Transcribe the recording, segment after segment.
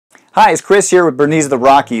Hi, it's Chris here with Bernese the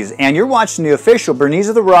Rockies, and you're watching the official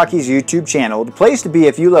Bernese the Rockies YouTube channel, the place to be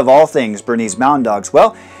if you love all things Bernese Mountain Dogs.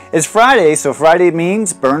 Well, it's Friday, so Friday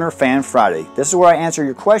means Berner Fan Friday. This is where I answer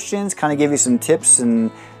your questions, kind of give you some tips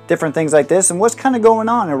and different things like this, and what's kind of going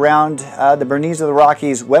on around the Bernese the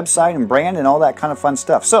Rockies website and brand and all that kind of fun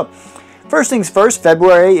stuff. So, first things first,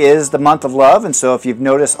 February is the month of love, and so if you've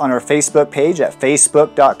noticed on our Facebook page at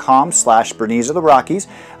facebook.com/Bernese the Rockies,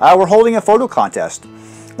 we're holding a photo contest.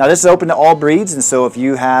 Now this is open to all breeds, and so if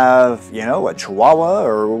you have, a Chihuahua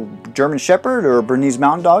or German Shepherd or a Bernese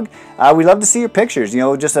Mountain Dog, we'd love to see your pictures.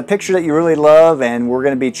 Just a picture that you really love, and we're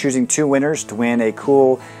going to be choosing 2 winners to win a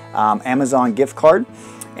cool Amazon gift card.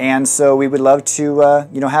 And so we would love to,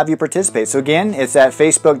 have you participate. So again, it's at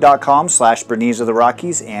facebook.com/Bernese the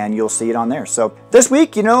Rockies, and you'll see it on there. So this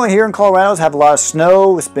week, here in Colorado, have a lot of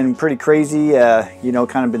snow. It's been pretty crazy,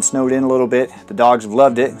 kind of been snowed in a little bit. The dogs have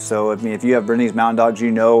loved it. So, if you have Bernese Mountain Dogs,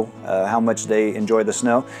 you know how much they enjoy the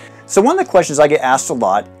snow. So one of the questions I get asked a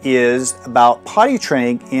lot is about potty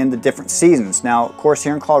training in the different seasons. Now, of course,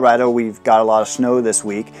 here in Colorado, we've got a lot of snow this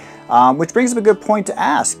week, which brings up a good point to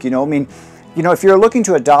ask. If you're looking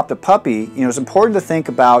to adopt a puppy, it's important to think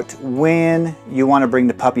about when you want to bring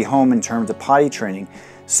the puppy home in terms of potty training.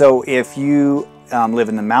 So if you live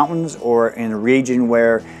in the mountains or in a region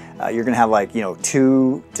where you're going to have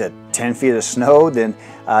 2 to 10 feet of snow, then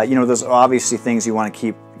those are obviously things you want to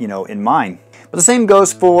keep in mind. But the same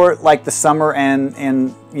goes for the summer and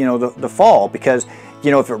the fall, because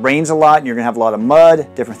if it rains a lot and you're going to have a lot of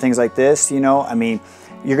mud, different things like this,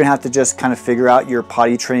 you're going to have to just kind of figure out your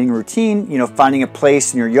potty training routine, finding a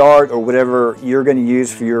place in your yard or whatever you're going to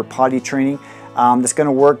use for your potty training that's going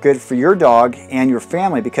to work good for your dog and your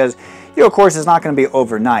family, because, of course, it's not going to be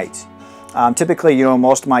overnight. Typically,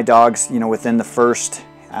 most of my dogs, within the first,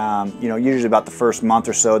 usually about the first month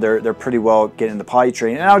or so, they're pretty well getting the potty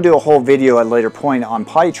training. And I'll do a whole video at a later point on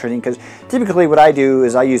potty training, because typically what I do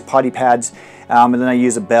is I use potty pads, and then I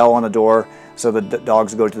use a bell on the door. So the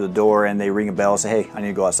dogs go to the door and they ring a bell and say, hey, I need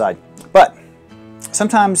to go outside. But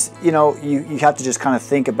sometimes, you have to just kind of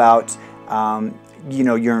think about,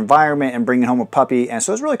 your environment and bringing home a puppy. And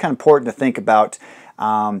so it's really kind of important to think about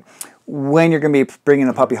when you're going to be bringing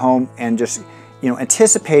a puppy home and just,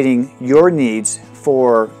 anticipating your needs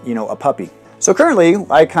for, a puppy. So currently,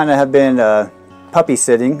 I kind of have been puppy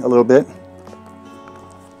sitting a little bit.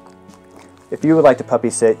 If you would like to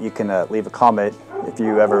puppy sit, you can leave a comment if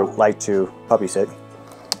you ever like to puppy sit.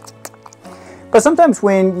 But sometimes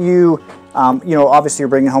when you, obviously you're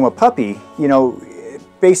bringing home a puppy,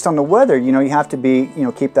 based on the weather, you have to be,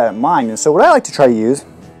 keep that in mind. And so what I like to try to use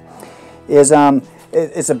is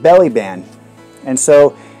it's a belly band. And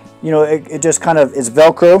so, it just kind of is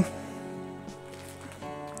Velcro.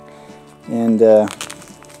 And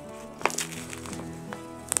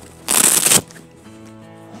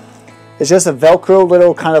it's just a Velcro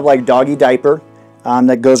little kind of like doggy diaper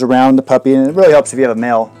that goes around the puppy, and it really helps if you have a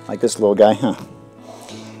male like this little guy.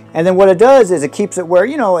 And then what it does is it keeps it where,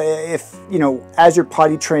 if, as you're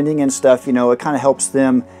potty training and stuff, it kind of helps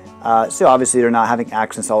them, so obviously they're not having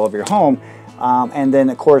accidents all over your home. And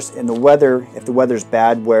then of course in the weather, if the weather's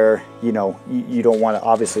bad where, you don't want to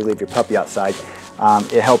obviously leave your puppy outside,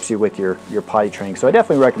 it helps you with your potty training. So I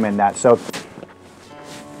definitely recommend that.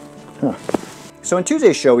 So in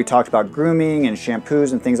Tuesday's show, we talked about grooming and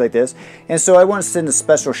shampoos and things like this. And so I want to send a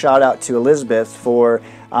special shout out to Elizabeth for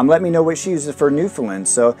letting me know what she uses for Newfoundland.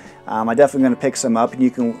 So I'm definitely going to pick some up, and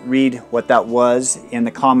you can read what that was in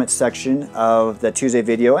the comments section of the Tuesday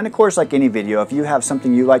video. And of course, like any video, if you have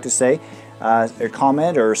something you'd like to say, or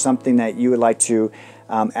comment, or something that you would like to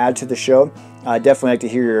add to the show, I'd definitely like to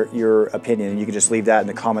hear your opinion. And you can just leave that in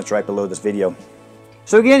the comments right below this video.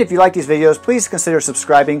 So again, if you like these videos, please consider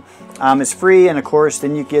subscribing. It's free, and of course,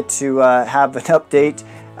 then you get to have an update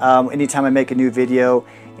anytime I make a new video,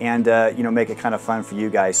 and make it kind of fun for you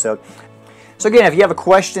guys. So again, if you have a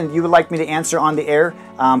question you would like me to answer on the air,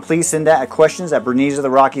 please send that at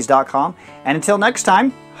questions@BerneseTheRockies.com. And until next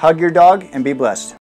time, hug your dog and be blessed.